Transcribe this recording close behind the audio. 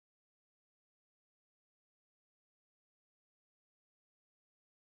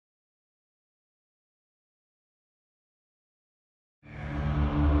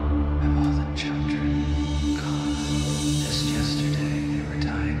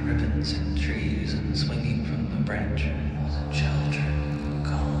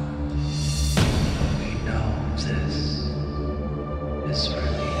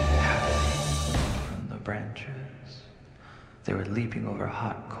leaping over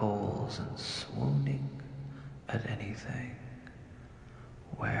hot coals and swooning at anything.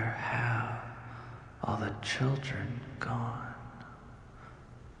 Where have all the children gone?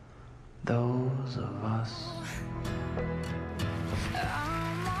 Those of us.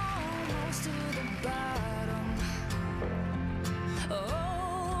 I'm almost to the bottom.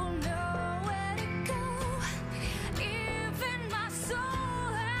 Oh, nowhere to go. Even my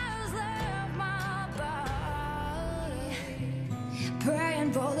soul has left my body.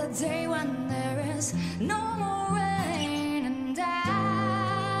 Praying for the day when there is no more rain, and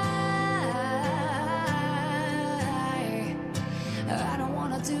I don't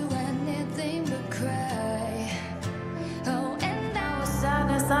wanna do anything but cry. Oh, and now a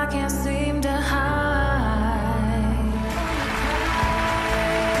sadness I can't seem to hide.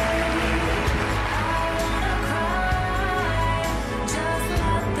 I wanna cry. Just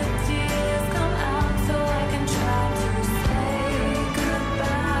let the tears come out so I can try to say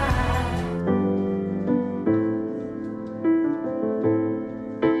goodbye.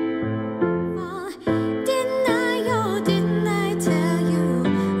 Didn't I, oh, didn't I tell you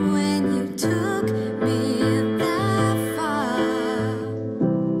when you took me that far?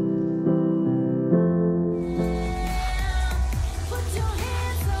 Put your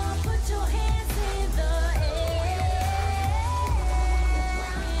hands up, put your hands in the air.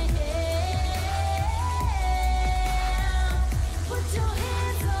 Put your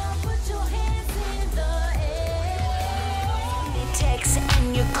hands up, put your hands in the air. You text and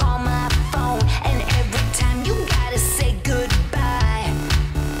you call my phone, and every time you gotta say goodbye.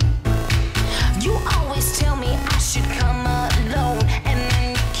 You always tell me I should come alone, and then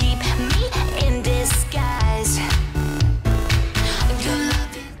you keep me in disguise. Your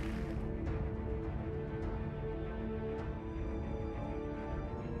love is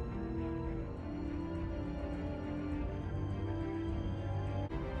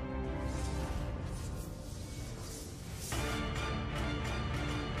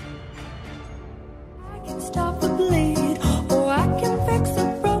I can stop the bleed, or I can fix a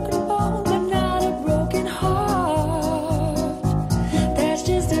broken bone, but not a broken heart. That's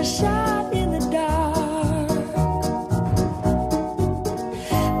just a shot in the dark.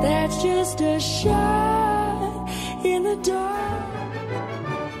 That's just a shot in the dark.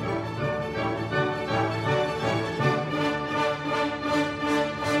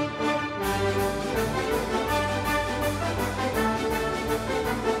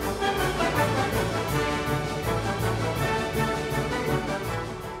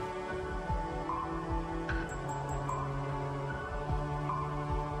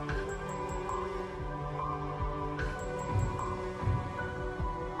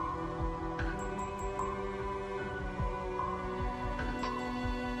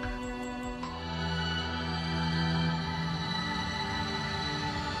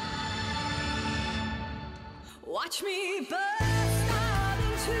 Watch me burst out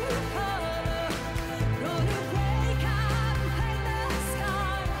into color, gonna break out and paint the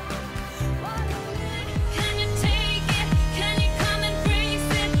sky. What a minute. Can you take it? Can you come and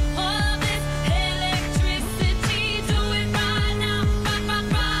breathe it? All this electricity, do it right now,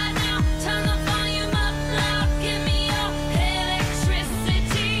 right now. Turn the volume up loud, give me your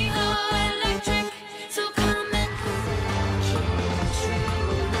electricity. Oh, electric, so come and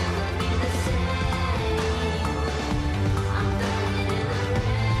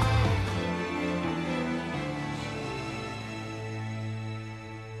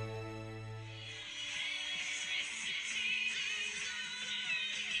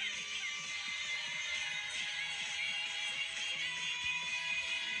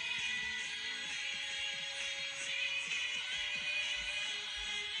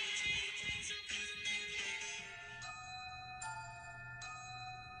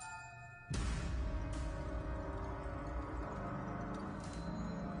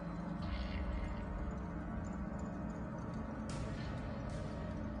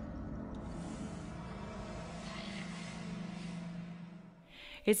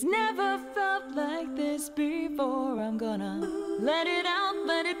It's never felt like this before. I'm gonna let it out,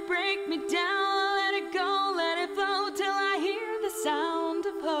 let it break me down, let it go, let it flow till I hear the sound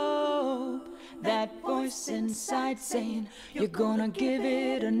of hope. That voice inside saying, you're gonna give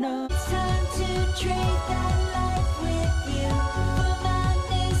it enough. It's time to trade that life with you for my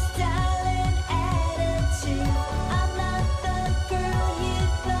new style and attitude. I'm not the girl you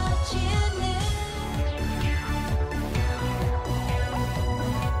thought you knew.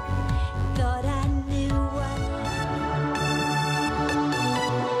 Thought I knew what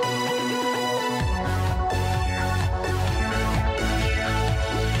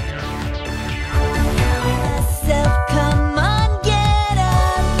myself, come on, yeah.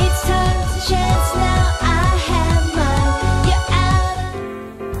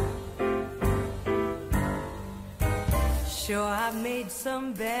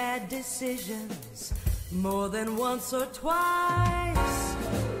 some bad decisions more than once or twice.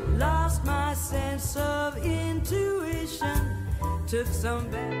 Lost my sense of intuition, took some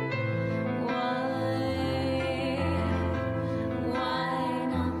bad... Why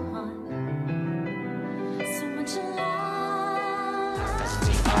not? So much love.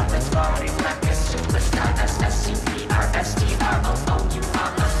 Let's party like a superstar. S-S-U-P-R-S-T-R-O-O. You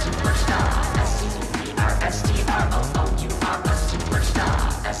are a superstar. S-U-P-R-S-T-R-O-O. You are a superstar.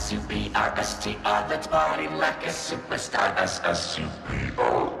 S-U-P-R-S-T-R. Let's party like a superstar. S-S-U-P-R-S-T-R.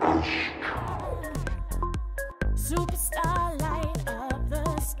 Superstar, light up the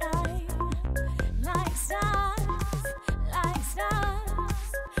sky. Like stars, like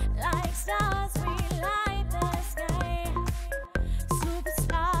stars, like stars, we light the sky.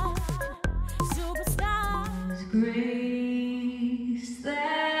 Superstar, superstar. Grace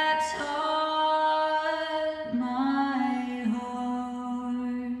that taught my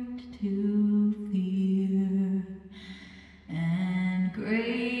heart to fear, and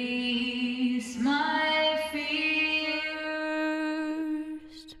grace my first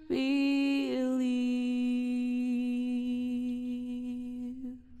believed.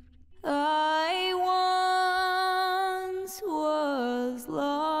 I once was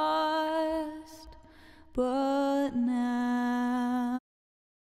lost, but now